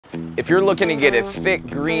If you're looking to get a thick,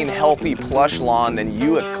 green, healthy, plush lawn, then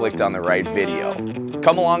you have clicked on the right video.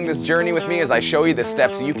 Come along this journey with me as I show you the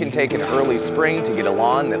steps you can take in early spring to get a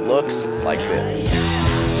lawn that looks like this.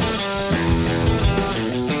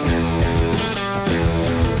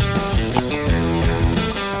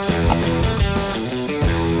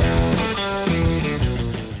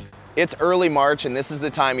 It's early March, and this is the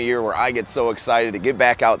time of year where I get so excited to get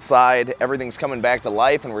back outside. Everything's coming back to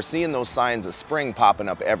life, and we're seeing those signs of spring popping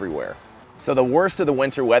up everywhere. So the worst of the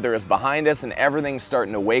winter weather is behind us, and everything's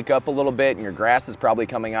starting to wake up a little bit, and your grass is probably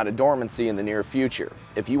coming out of dormancy in the near future.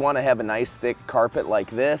 If you want to have a nice thick carpet like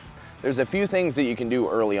this, there's a few things that you can do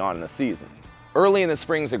early on in the season. Early in the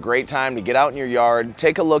spring is a great time to get out in your yard,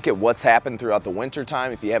 take a look at what's happened throughout the winter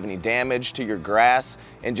time, if you have any damage to your grass,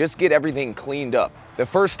 and just get everything cleaned up. The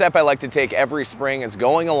first step I like to take every spring is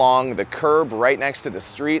going along the curb right next to the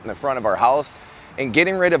street in the front of our house and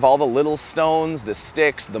getting rid of all the little stones, the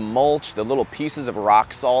sticks, the mulch, the little pieces of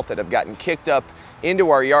rock salt that have gotten kicked up into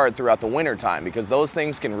our yard throughout the winter time, because those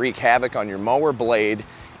things can wreak havoc on your mower blade,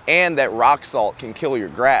 and that rock salt can kill your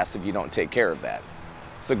grass if you don't take care of that.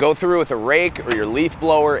 So go through with a rake or your leaf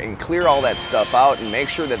blower and clear all that stuff out and make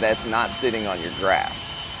sure that that's not sitting on your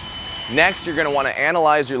grass. Next, you're going to want to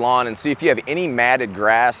analyze your lawn and see if you have any matted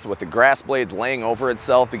grass with the grass blades laying over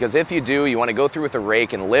itself, because if you do, you want to go through with a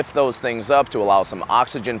rake and lift those things up to allow some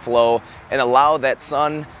oxygen flow and allow that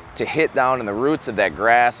sun to hit down in the roots of that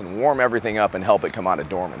grass and warm everything up and help it come out of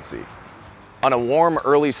dormancy. On a warm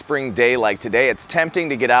early spring day like today, it's tempting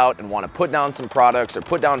to get out and want to put down some products or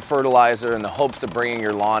put down fertilizer in the hopes of bringing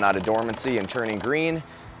your lawn out of dormancy and turning green.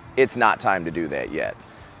 It's not time to do that yet.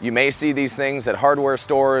 You may see these things at hardware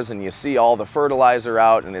stores and you see all the fertilizer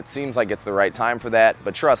out and it seems like it's the right time for that,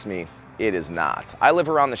 but trust me, it is not. I live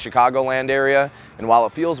around the Chicagoland area, and while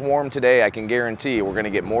it feels warm today, I can guarantee we're going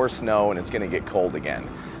to get more snow and it's going to get cold again.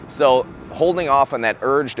 So holding off on that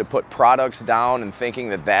urge to put products down and thinking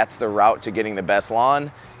that that's the route to getting the best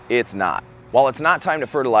lawn, it's not. While it's not time to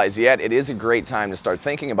fertilize yet, it is a great time to start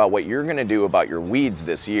thinking about what you're going to do about your weeds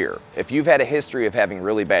this year. If you've had a history of having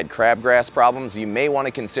really bad crabgrass problems, you may want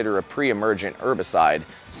to consider a pre-emergent herbicide,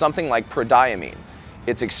 something like prodiamine.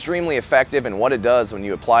 It's extremely effective, and what it does when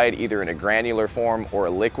you apply it either in a granular form or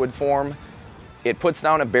a liquid form, it puts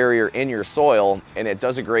down a barrier in your soil and it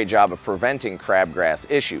does a great job of preventing crabgrass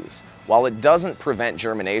issues. While it doesn't prevent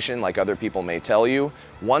germination like other people may tell you,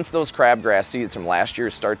 once those crabgrass seeds from last year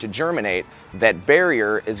start to germinate, that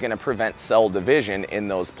barrier is going to prevent cell division in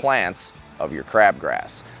those plants of your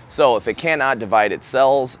crabgrass. So if it cannot divide its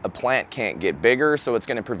cells, a plant can't get bigger, so it's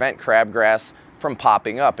going to prevent crabgrass from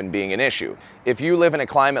popping up and being an issue. If you live in a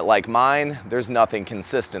climate like mine, there's nothing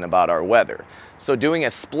consistent about our weather. So doing a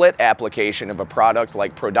split application of a product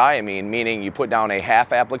like prodiamine, meaning you put down a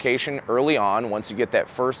half application early on once you get that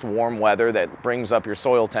first warm weather that brings up your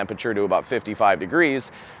soil temperature to about 55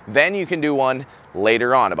 degrees, then you can do one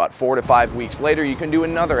later on. About 4 to 5 weeks later, you can do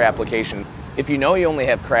another application. If you know you only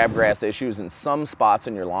have crabgrass issues in some spots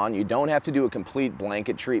in your lawn, you don't have to do a complete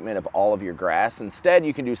blanket treatment of all of your grass. Instead,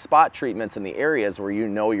 you can do spot treatments in the areas where you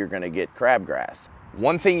know you're going to get crabgrass.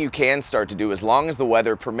 One thing you can start to do, as long as the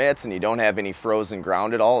weather permits and you don't have any frozen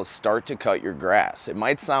ground at all, is start to cut your grass. It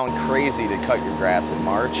might sound crazy to cut your grass in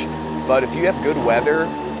March, but if you have good weather,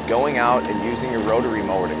 going out and using your rotary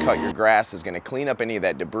mower to cut your grass is going to clean up any of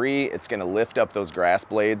that debris. It's going to lift up those grass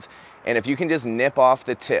blades. And if you can just nip off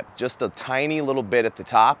the tip, just a tiny little bit at the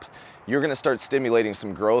top, you're going to start stimulating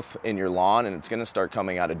some growth in your lawn, and it's going to start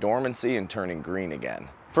coming out of dormancy and turning green again.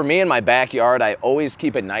 For me in my backyard, I always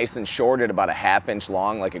keep it nice and short at about a ½ inch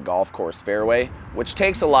long, like a golf course fairway, which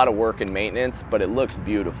takes a lot of work and maintenance, but it looks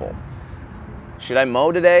beautiful. Should I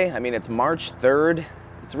mow today? I mean, it's March 3rd.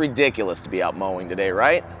 It's ridiculous to be out mowing today,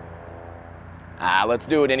 right? Let's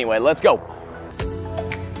do it anyway. Let's go.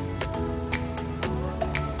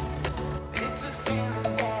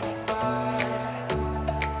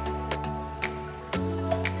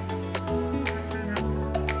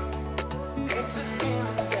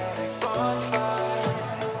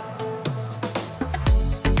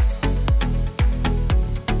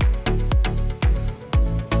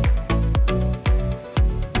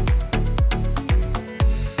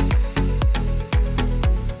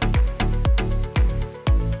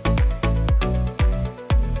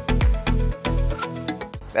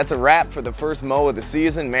 That's a wrap for the first mow of the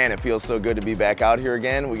season. Man, it feels so good to be back out here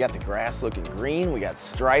again. We got the grass looking green, we got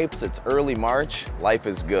stripes, it's early March, life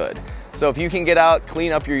is good. So if you can get out,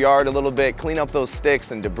 clean up your yard a little bit, clean up those sticks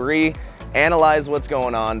and debris, analyze what's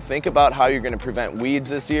going on, think about how you're gonna prevent weeds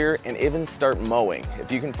this year, and even start mowing.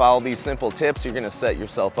 If you can follow these simple tips, you're gonna set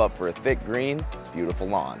yourself up for a thick, green, beautiful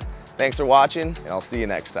lawn. Thanks for watching, and I'll see you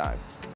next time.